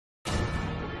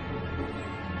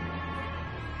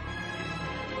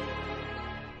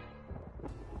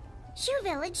Shoe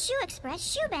Village, Shoe Express,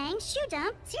 Shoe Bang, Shoe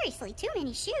Dump. Seriously, too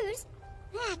many shoes.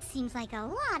 That seems like a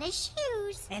lot of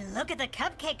shoes. And look at the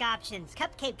cupcake options.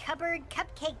 Cupcake Cupboard,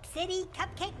 Cupcake City,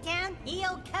 Cupcake Town,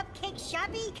 EO Cupcake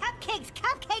Shoppy, cupcakes,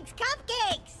 cupcakes,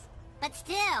 cupcakes! But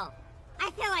still,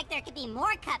 I feel like there could be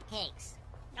more cupcakes.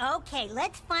 Okay,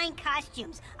 let's find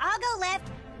costumes. I'll go left.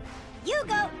 You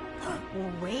go... Oh,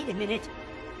 wait a minute.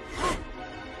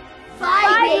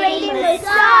 Vibrating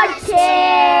massage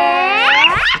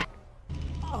chair!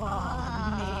 Oh,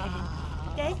 man.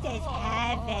 This is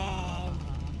heaven.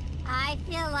 I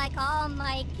feel like all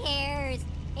my cares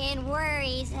and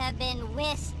worries have been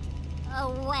whisked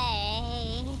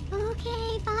away.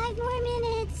 Okay, 5 more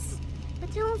minutes.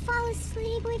 But don't fall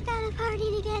asleep. We've got a party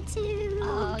to get to.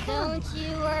 Oh, don't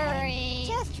you worry.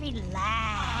 Just relax.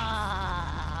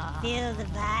 Feel the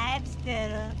vibes,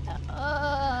 Fiddle.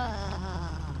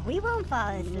 We won't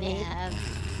fall asleep.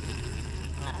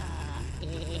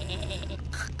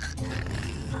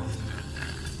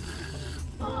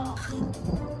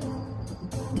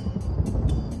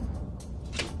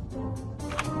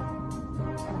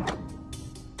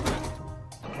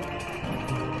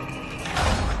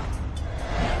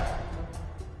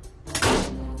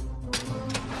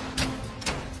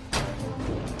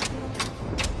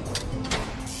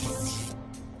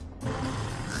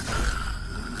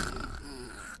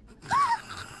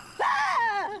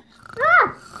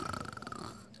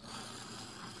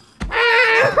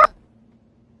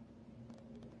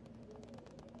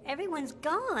 Everyone's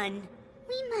gone.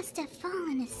 We must have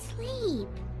fallen asleep.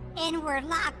 And we're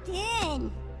locked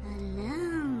in.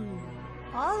 Alone.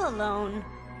 All alone.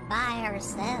 By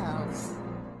ourselves.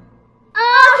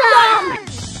 Awesome!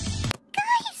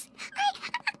 Guys,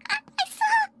 I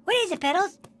saw... What is it,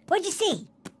 Pedals? What'd you see?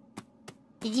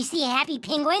 Did you see a happy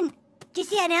penguin? Did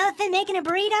you see an elephant making a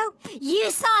burrito? You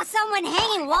saw someone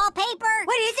hanging wallpaper?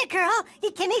 What is it, girl?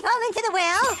 Did Timmy fall into the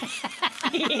well?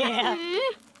 Yeah.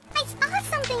 I saw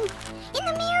something in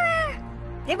the mirror.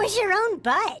 It was your own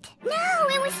butt. No,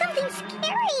 it was something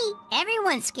scary.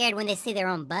 Everyone's scared when they see their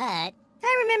own butt.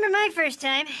 I remember my first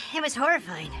time. It was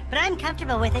horrifying, but I'm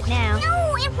comfortable with it now.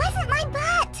 No, it wasn't my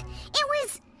butt. It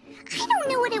was... I don't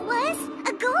know what it was.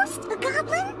 A ghost? A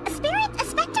goblin? A spirit? A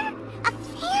specter? A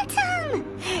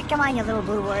phantom? Come on, you little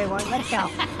blue worrywart. Let's go.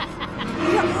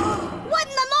 What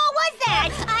in the mall was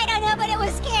that? I don't know, but it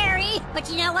was scary. But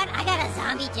you know what? I got a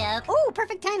zombie joke. Oh,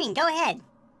 perfect timing. Go ahead.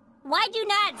 Why do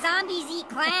not zombies eat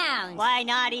clowns? Why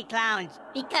not eat clowns?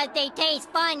 Because they taste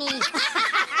funny.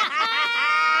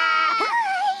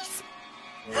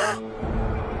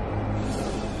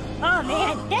 Oh,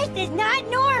 man, this is not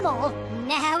normal.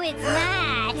 No, it's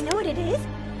not. You know what it is?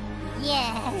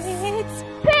 Yes. It's...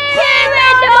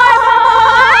 Paranormal!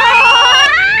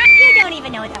 You don't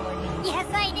even know what that word means. Yes,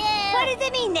 I do. What does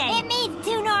it mean, then? It means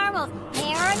two normals.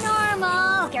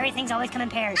 Paranormal. Scary things always come in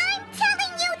pairs. I'm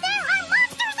telling you, there are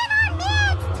monsters in our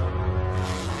midst.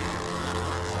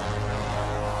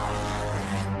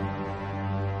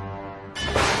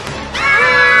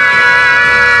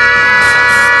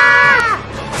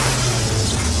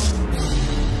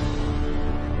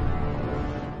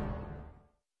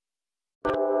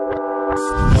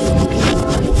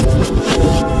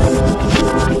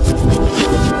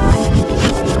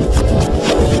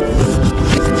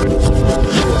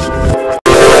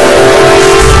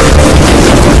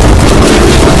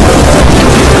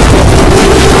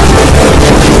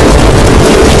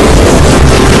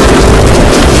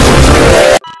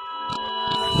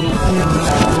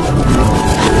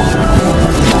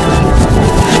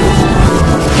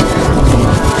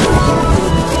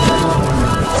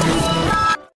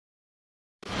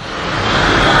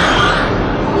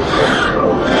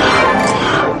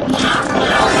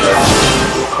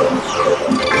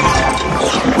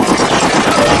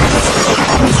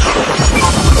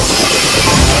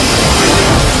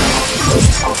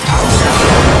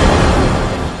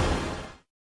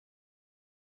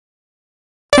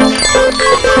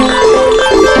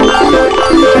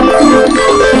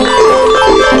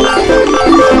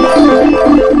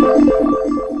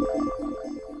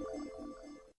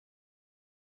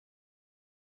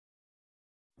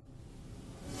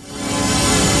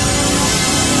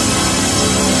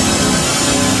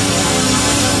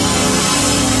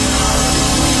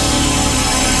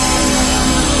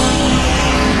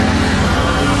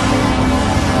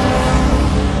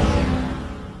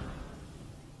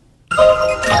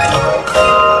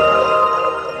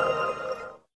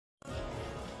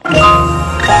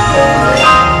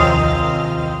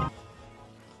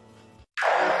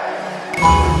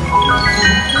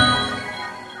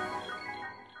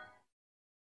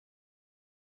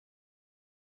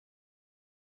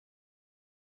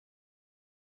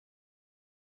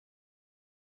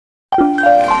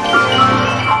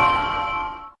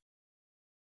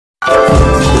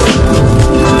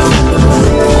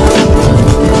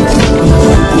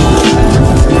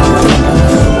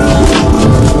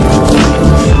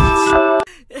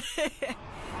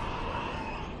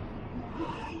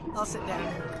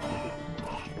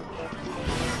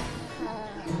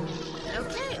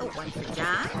 for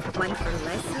John, one for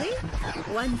Leslie,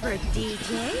 one for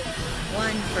DJ,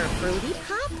 one for Fruity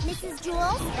Pop. Mrs.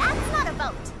 Jules, that's not a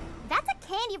vote. That's a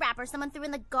candy wrapper someone threw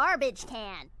in the garbage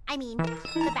can. I mean,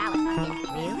 the ballot bucket.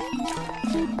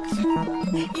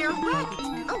 Really? You're right.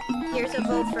 Oh, here's a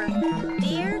vote for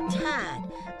Dear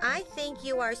Todd. I think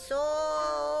you are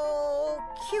so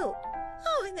cute.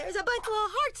 Oh, and there's a bunch of little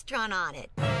hearts drawn on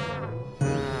it.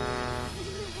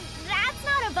 That's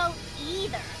not a vote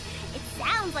either. It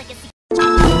sounds like it's...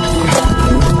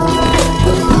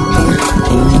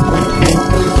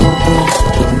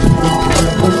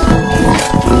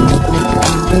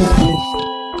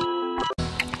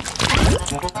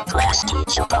 Class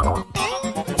teacher bubble.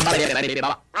 Class teacher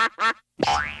bubble.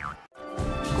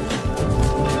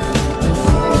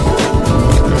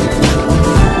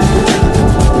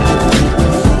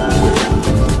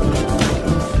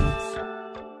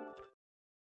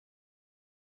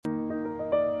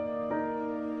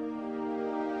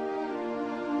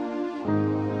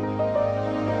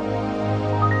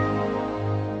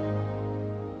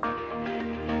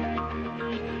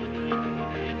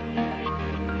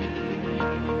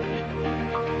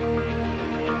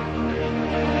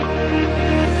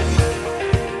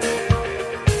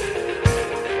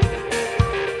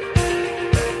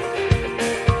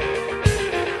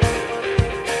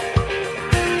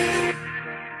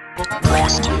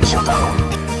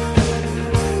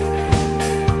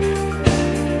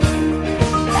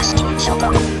 Class teacher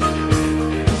bubble.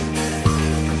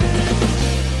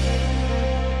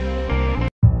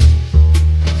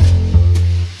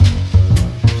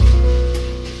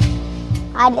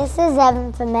 Hi, this is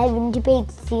Evan from Evan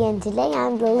Debates, and today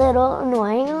I'm the little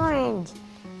annoying orange.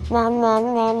 Nom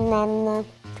nom nom nom nom.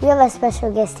 We have a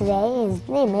special guest today. His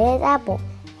name is Apple.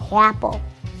 Hey, Apple.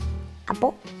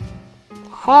 Apple.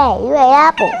 Hey, you ate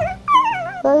Apple.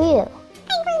 Who are you?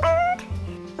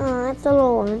 Oh, that's a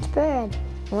little orange bird.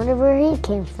 I wonder where he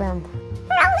came from.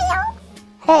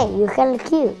 Hey, you're kind of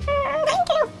cute. Thank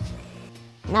you.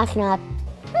 Knock knock.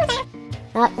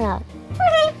 Knock knock.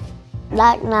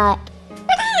 Knock knock.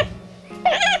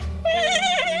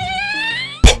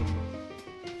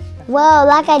 Whoa,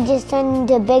 that guy just turned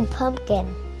into a big pumpkin.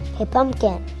 Hey,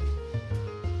 pumpkin.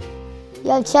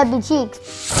 You have chubby cheeks.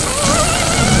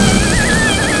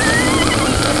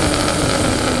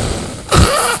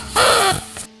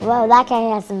 Whoa, that guy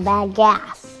has some bad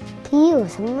gas. Pew,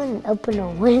 someone open a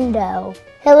window.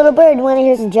 Hey, little bird, you want to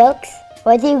hear some jokes?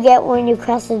 What do you get when you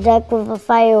cross a duck with a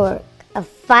firework? A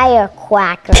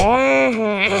firecracker.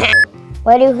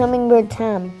 Why do hummingbirds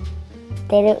hum?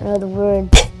 They don't know the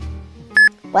words.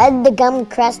 Why did the gum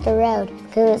cross the road?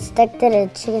 Because it stuck to the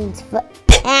chicken's foot.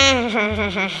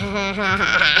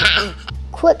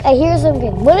 Quick, I hear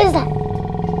something. What is that?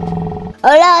 Oh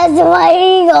no, it's my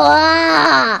eagle!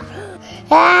 Ah!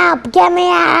 Help! Get me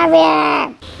out of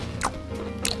here!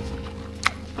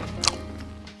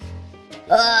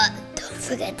 Don't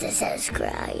forget to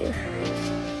subscribe.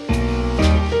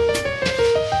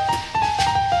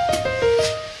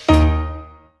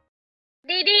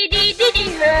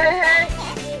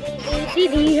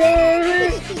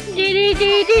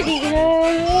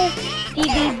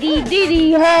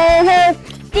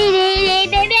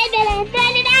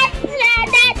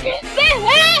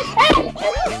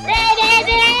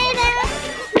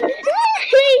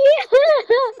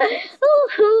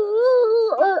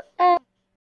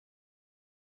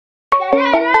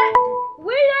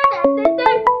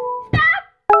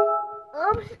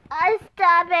 Oops, I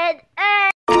stop it.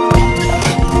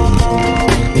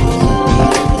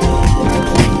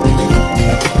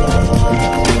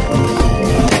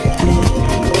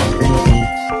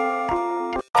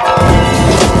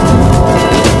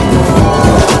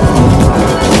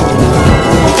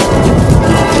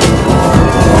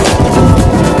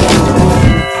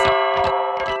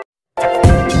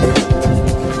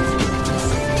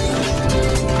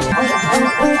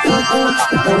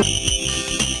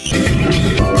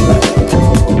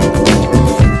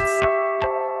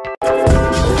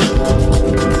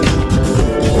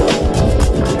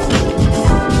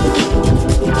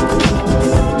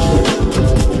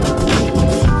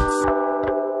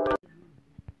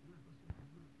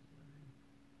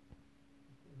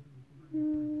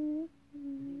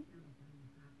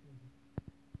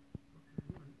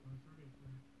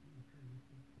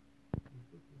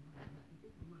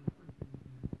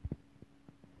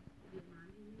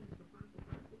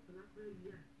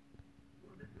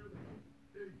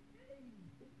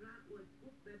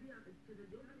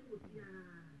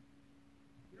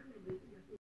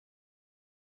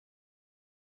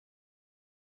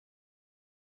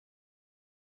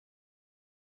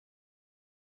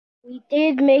 We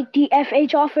did make the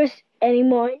FH office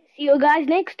anymore. See you guys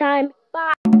next time.